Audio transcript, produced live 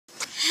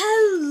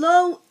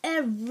Hello,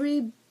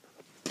 everybody.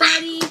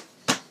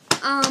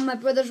 My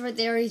brother's right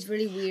there. He's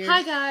really weird.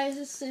 Hi guys,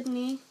 it's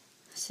Sydney.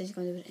 So he's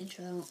going to do an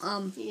intro.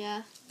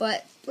 Yeah.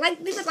 But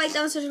leave a like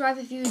down, subscribe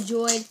if you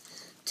enjoyed.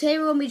 Today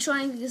we're gonna be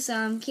trying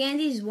some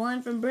candies.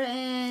 One from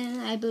Britain,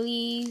 I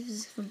believe,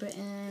 is from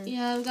Britain.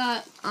 Yeah, we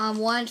got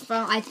one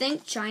from I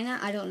think China.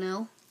 I don't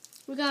know.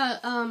 we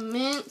got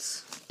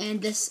mints.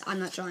 And this I'm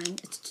not trying.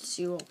 It's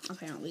cereal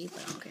apparently,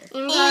 but I don't care.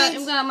 And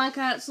we got my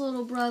cat's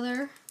little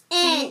brother.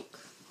 And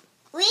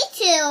we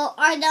two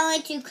are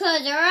going to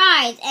close our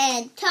eyes,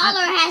 and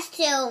Tyler has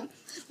to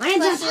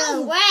push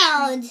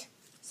around,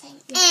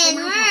 and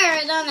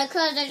we're going to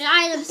close our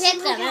eyes and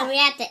pick them, and we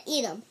have to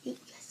eat them.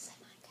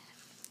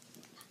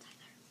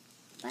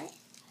 What?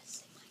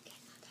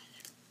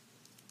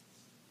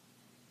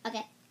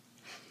 Okay.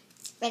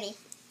 Ready.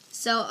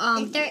 So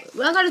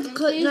we're not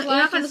gonna you're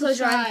not gonna close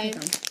your eyes.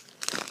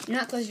 You're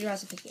not closing your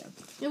eyes to pick them.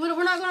 Yeah,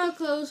 we're not gonna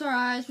close our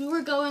eyes. We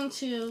were going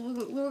to.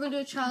 We were gonna do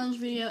a challenge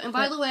video. And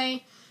by the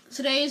way,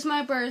 today is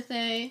my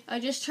birthday. I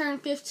just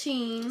turned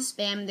 15.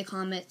 Spam the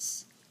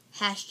comments.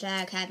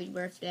 Hashtag happy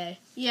birthday.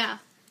 Yeah.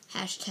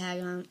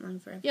 Hashtag on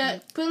for Yeah.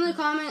 Put in the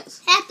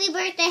comments. Happy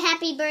birthday!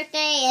 Happy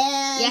birthday!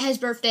 Yeah, his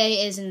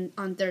birthday is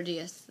on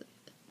 30th.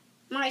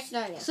 March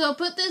 30th. So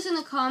put this in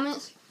the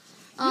comments.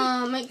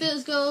 Make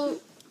this go.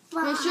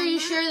 Make sure you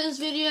share this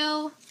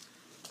video.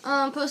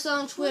 Post it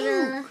on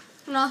Twitter.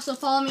 And also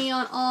follow me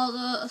on all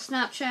the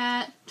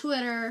Snapchat,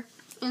 Twitter,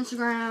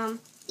 Instagram,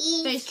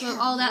 Facebook,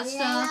 all that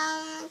stuff.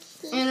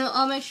 And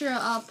I'll make sure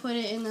I'll put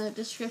it in the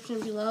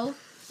description below.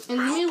 And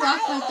let me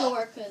lock my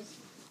door because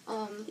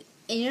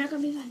And you're not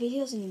gonna be in my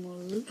videos anymore,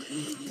 Luke.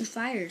 You're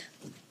fired.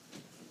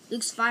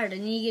 Luke's fired. I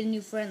need to get a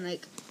new friend,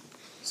 like,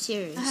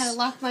 serious. I had to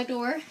lock my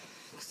door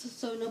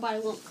so nobody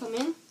won't come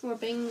in or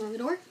banging on the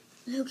door.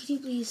 Luke, can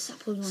you please stop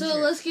pulling on So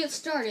let's get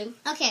started.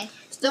 Okay.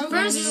 So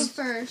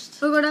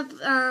first, we're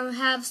gonna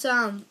have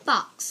some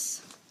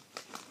Fox.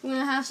 we're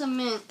gonna have some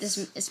mint.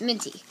 It's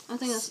minty. I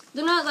think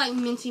they're not like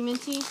minty,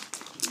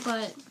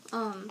 but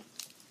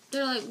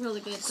they're like really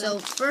good. So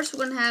first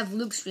we're gonna have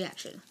Luke's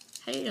reaction.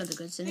 How do you know they're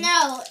good, Cindy?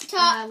 No, first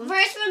we're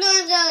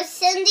going to go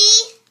Cindy,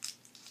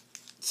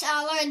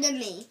 Tyler, and then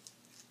me.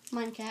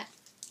 Mine cat.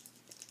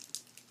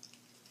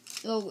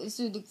 Oh, let's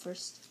do Luke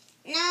first.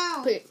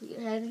 No. Put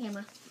your head in the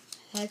camera.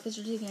 Head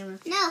closer to the camera.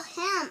 No,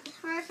 him.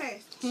 Her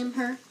first. Him,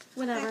 her,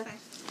 whatever. Her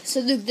first. So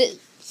Luke,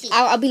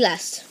 I'll be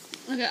last.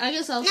 Okay, I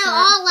guess I'll No, start.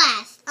 all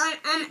last.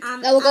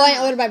 No, we're going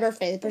order by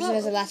birthday. The person who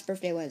has the last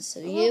birthday wins. So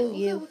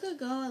We could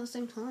go at the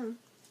same time.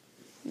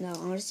 No,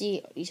 I want to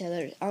see each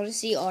other. I want to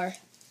see our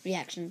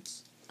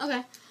reactions.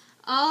 Okay,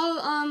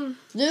 I'll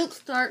Luke,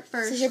 start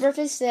first. since your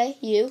birthday's today,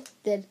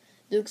 then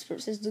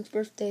since Luke's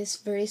birthday is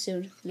very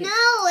soon. Luke.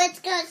 No, it's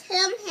goes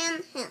him.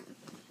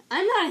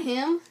 I'm not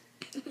him.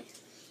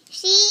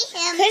 She,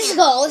 him, Let's him.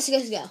 go. Let's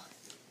go.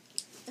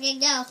 Okay,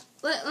 go.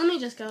 Let me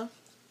just go.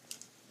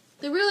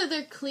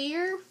 They're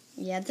clear.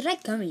 Yeah, they're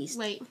like gummies.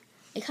 Wait.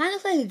 It kind of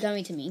looks like a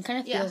gummy to me. It kind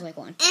of feels like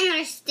one. And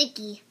they're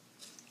sticky.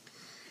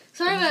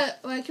 Sorry about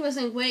I keep on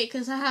saying wait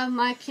because I have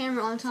my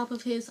camera on top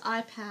of his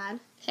iPad.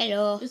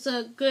 Hello. It's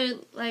a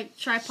good like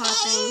tripod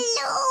thing.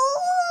 Hello.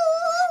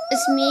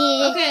 It's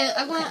me. Okay,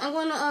 I'm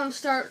gonna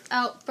start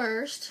out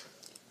first.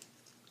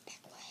 Back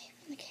away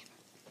from the camera.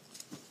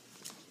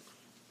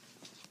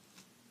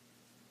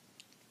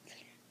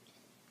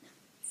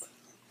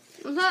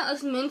 It's not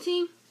as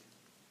minty,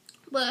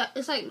 but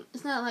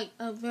it's not like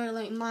a very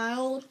like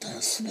mild.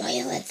 Don't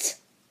spoil it.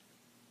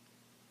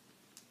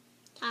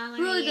 Tyler,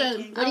 Really your good.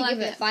 turn. What do you I give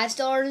like it? it. 5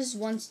 stars,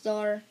 1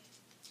 star.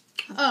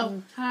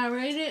 Oh, how I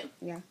rate it?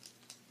 Yeah.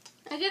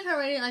 I guess I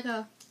rate it like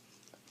a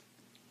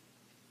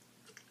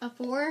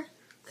 4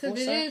 because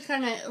it is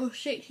kind of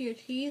shake to your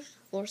teeth.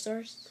 4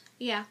 stars.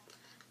 Yeah,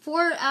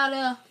 4 out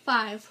of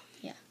 5.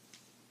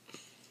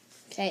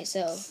 Okay,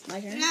 so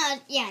my turn. No,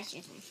 yeah, it's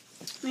your turn.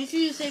 Make sure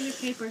you save your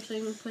paper so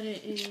you can put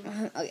it in.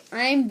 Okay,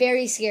 I'm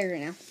very scared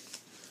right now.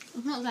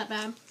 It's not that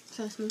bad,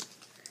 trust me.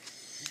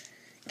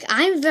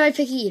 I'm a very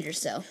picky eater,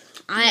 so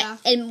Yeah.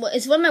 and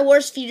it's one of my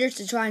worst feeders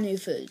to try new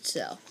food.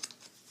 So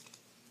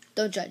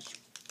don't judge.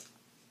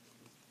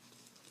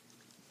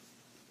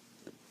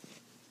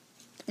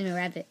 I'm a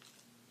rabbit.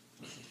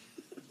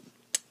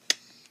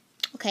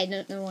 Okay,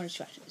 no more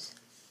instructions.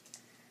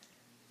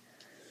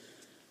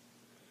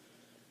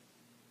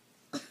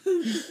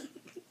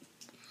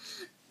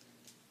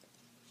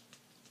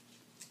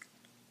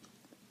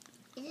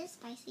 Is it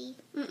spicy?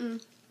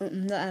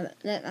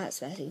 Not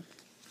spicy.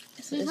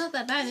 It's not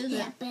that bad, is it?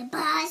 Happy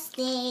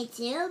birthday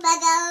to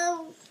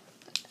Bago.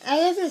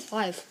 I give it a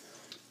 5.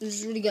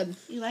 It's really good.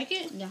 You like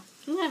it? Yeah.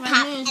 You can have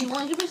as many as you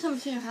want. You can put some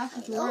to your house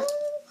if you want.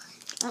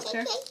 I don't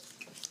care.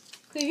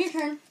 Okay, your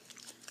turn.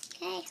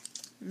 Okay.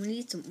 I'm gonna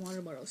need some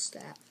water bottle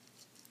stat.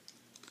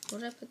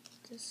 What did I put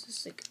this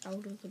just like out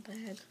of the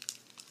bag?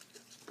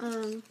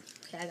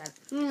 Okay, I got it.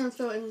 I'm gonna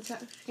throw it in the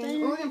trash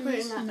can. Or we're gonna put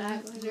it in that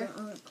bag right there.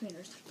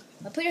 Cleaners.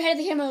 Now put your head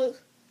in the camera,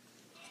 Luke.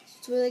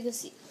 So they can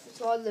see.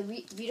 So all the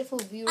beautiful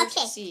viewers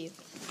can see you.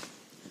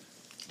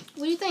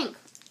 What do you think?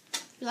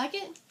 You like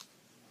it?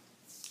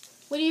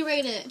 What do you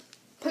rate it?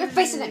 Put your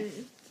face in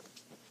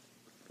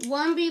it.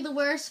 1 be the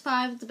worst,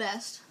 5 the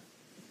best.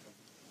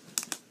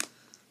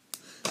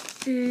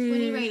 What do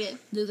you rate it?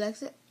 Luke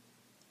likes it.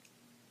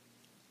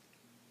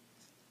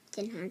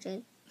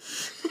 1000.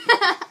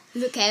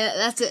 Okay,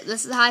 that's it.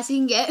 That's the highest you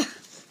can get.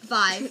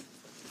 5.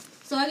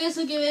 So I guess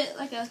we'll give it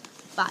like a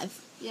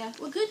 5. yeah.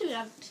 We could do it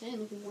out of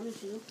 10 if we wanted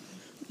to.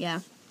 Yeah.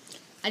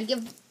 I'd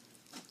give.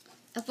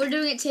 If we're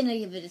doing it 10, I'd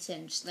give it a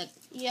 10. Just like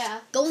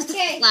Yeah. go with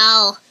Okay. the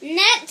flow.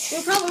 Next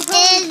We're probably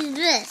is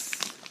this.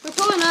 we're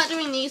probably not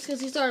doing these because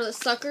these are the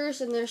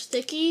suckers and they're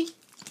sticky.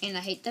 And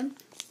I hate them.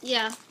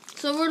 Yeah.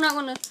 So we're not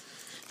gonna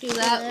do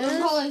that. Yes.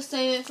 We'll probably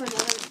save it for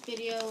another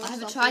video. Or I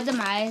haven't something. tried them.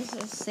 I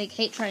just like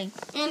hate trying.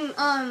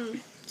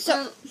 And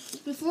so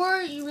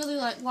before you really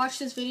like watch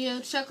this video,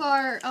 check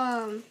our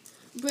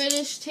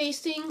British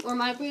tasting or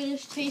my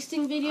British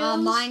tasting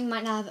videos. Mine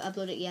might not have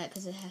uploaded yet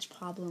because it has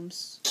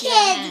problems. Kids,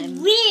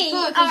 And- we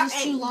Probably 'cause are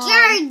it's too in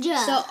long.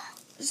 Georgia.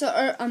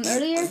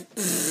 Earlier,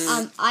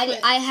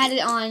 I had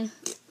it on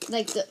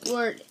like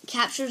where it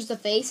captures the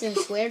face and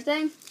square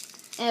thing,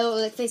 and it will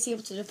like face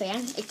equal to the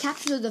fan. It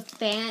captures the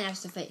fan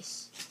as the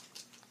face.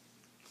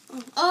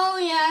 Oh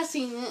yeah, I've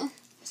seen it.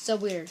 So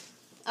weird.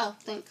 Oh,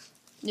 thanks.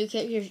 Do you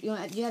have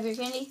your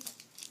candy?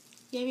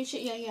 Yeah, you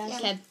should. Yeah.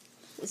 Okay,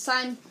 it's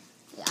time.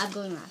 I'm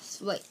going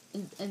last. Wait,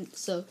 and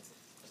so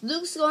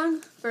Luke's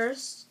going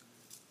first.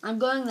 I'm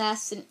going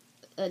last. And,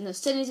 no,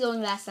 Sydney's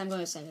going last. I'm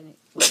going second.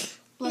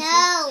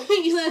 No.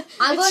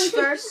 I'm going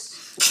first.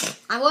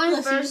 I'm going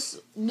Bless you. first.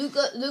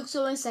 Luke's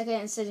going second,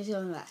 and Sydney's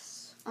going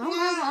last.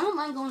 I don't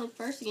mind going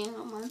first again. I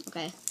don't mind.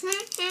 Okay.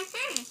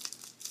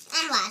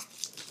 I'm last.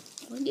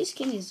 What do these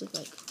candies look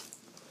like?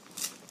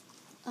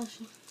 Oh,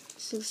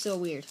 This looks so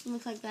weird. it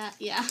looks like that.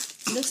 Yeah.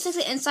 It looks like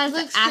the inside of It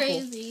an looks apple.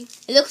 crazy.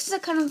 It looks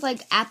like kind of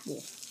like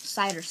apple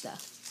cider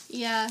stuff.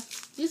 Yeah.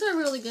 These are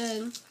really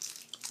good.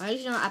 I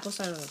usually know what apple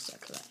cider looks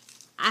like. Right?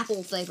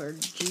 Apple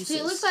flavored juices. See,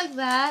 it looks like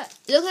that.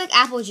 It looks like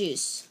apple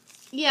juice.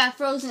 Yeah,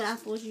 frozen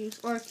apple juice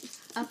or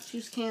apple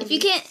juice candy.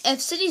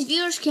 If City's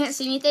viewers can't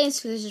see anything, it's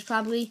because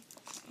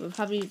we're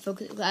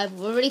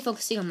already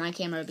focusing on my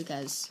camera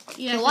because.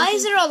 Yeah. Why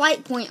is there a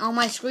light point on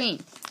my screen?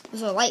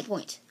 There's a light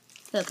point.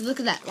 Look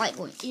at that light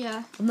point.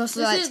 Yeah. Most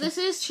of the lights. This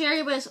is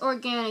cherry, but it's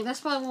organic.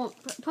 That's probably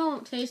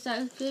won't taste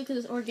that good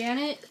because it's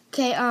organic.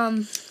 Okay.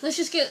 Let's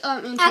just get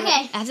into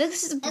Okay. I think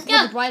this is Let's where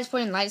go. the brightest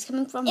point in light is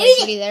coming from. Eat It's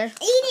it. already there.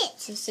 Eat it.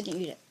 So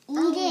Sydney, eat it.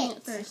 I'll Okay. eat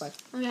it first.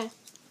 Okay.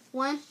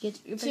 1, Your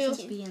Two. face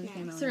will be in the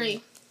camera.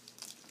 3.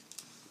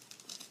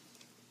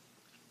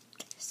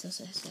 Still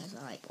says it has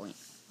a light point.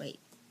 Wait,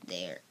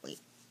 there. Wait.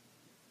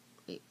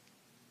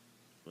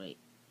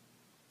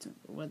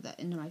 Where the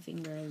end of my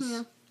finger is.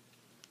 Yeah.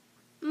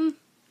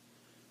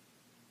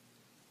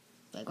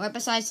 Like right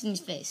beside Sydney's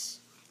face.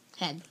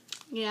 Head.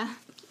 Yeah.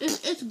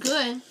 It's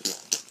good.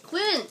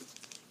 Quit.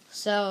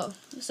 So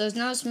it's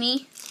now it's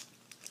me.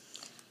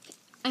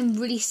 I'm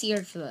really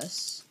scared for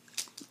this.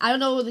 I don't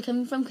know where they're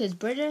coming from because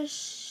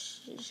British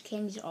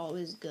candies are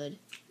always good.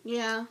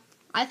 Yeah.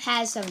 I've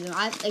had some of them.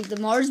 Like the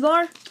Mars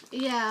bar.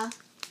 Yeah.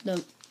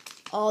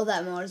 All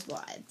that Mars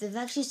bar. They've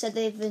actually said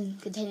they've been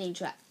containing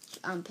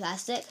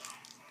plastic.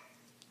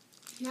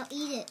 No,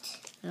 eat it.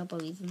 I don't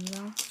believe them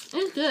though.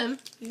 It's good.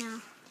 No.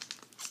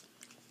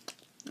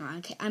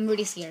 Okay, I'm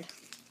really scared.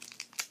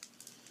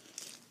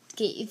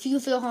 Okay, if you can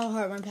feel how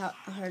hard my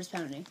heart is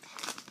pounding.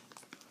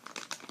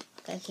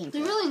 Okay, I can't.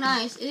 They're really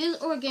nice. It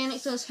is organic,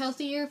 so it's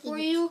healthier for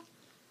you.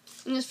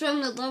 And it's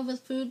from the Love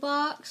with Food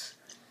box.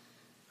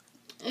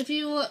 If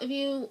you want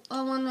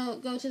to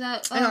go to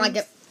that, I don't like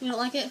it. You don't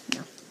like it?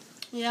 No.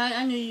 Yeah,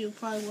 I knew you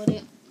probably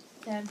wouldn't.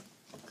 Okay.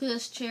 Cause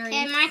it's cherry.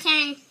 Okay, my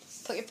turn.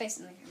 Put your face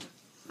in the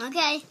camera.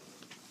 Okay.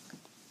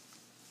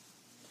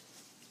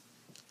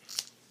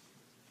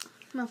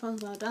 My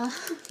phone's about to die.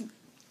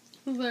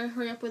 We better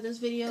hurry up with this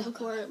video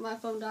before my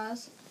phone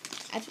dies.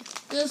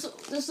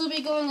 This will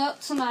be going up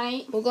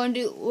tonight. We're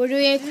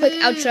doing a quick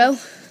outro.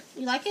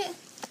 You like it?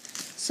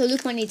 So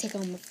Luke might need to take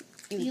home a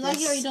few of You like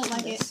this. it or you don't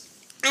like it?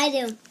 I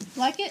do.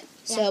 Like it?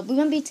 So we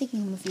might be taking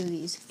home a few of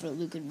these for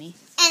Luke and me. And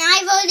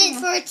I voted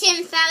for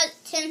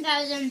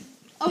 10,000.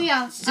 Oh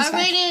yeah. Just I fine.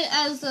 rate it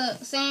as the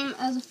same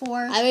as a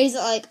 4. I raised it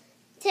like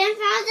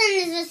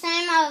 10,000 is the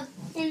same of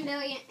 10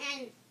 billion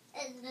and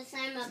is the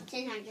same of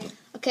 10,000.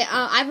 okay.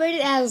 I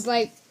rated it as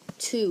like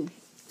 2.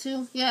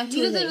 2. Yeah, he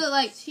 2 doesn't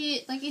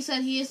rating. like he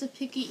said he is a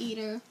picky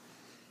eater.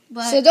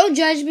 But So don't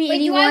judge me. Wait,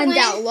 do I Anyone win?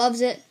 that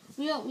loves it.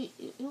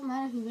 it don't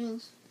matter who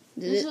wins.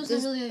 This There's,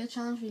 wasn't really a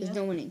challenge video. there's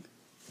no winning.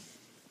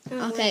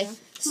 Oh, Okay. well.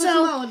 But So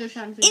tomorrow we'll do a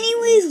challenge video.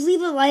 anyways,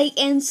 leave a like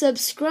and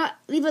subscribe.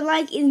 Leave a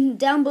like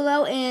down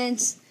below and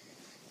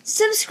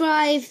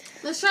subscribe.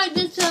 Let's try to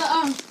get to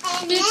And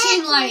 15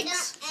 next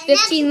likes.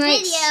 15 next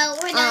likes. video,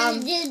 we're going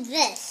to do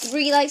this.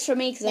 3 likes for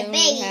me because I The only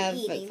baby have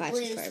eating like 5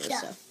 blue subscribers.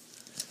 stuff.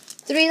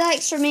 So 3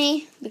 likes for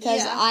me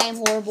because Yeah. I am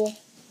horrible.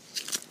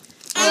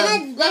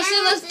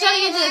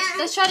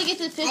 Let's try to get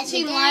to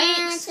 15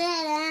 likes.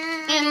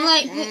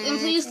 And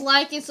please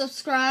like and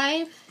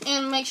subscribe.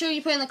 And make sure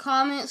you put in the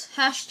comments #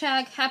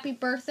 happy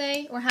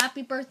birthday or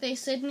happy birthday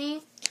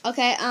Sydney.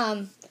 Okay.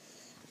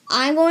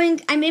 I'm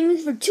aiming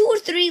for 2 or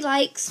 3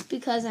 likes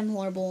because I'm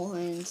horrible,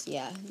 and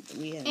yeah,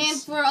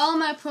 And for all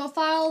my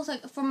profiles,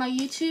 like for my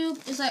YouTube,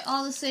 it's like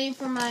all the same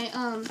for my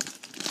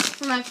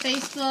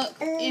Facebook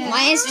and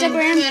my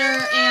Instagram, and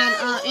Twitter, and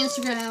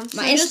Instagram.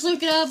 So just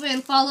look it up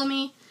and follow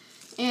me,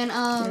 and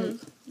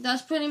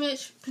that's pretty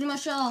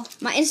much all.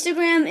 My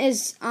Instagram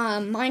is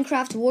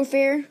Minecraft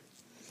Warfare.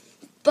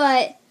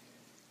 But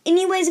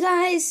anyways,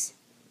 guys,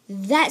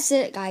 that's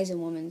it, guys and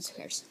women. Who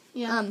cares?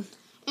 Yeah.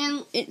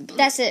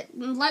 That's it.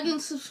 Like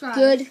and subscribe.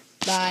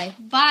 Goodbye.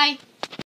 Bye.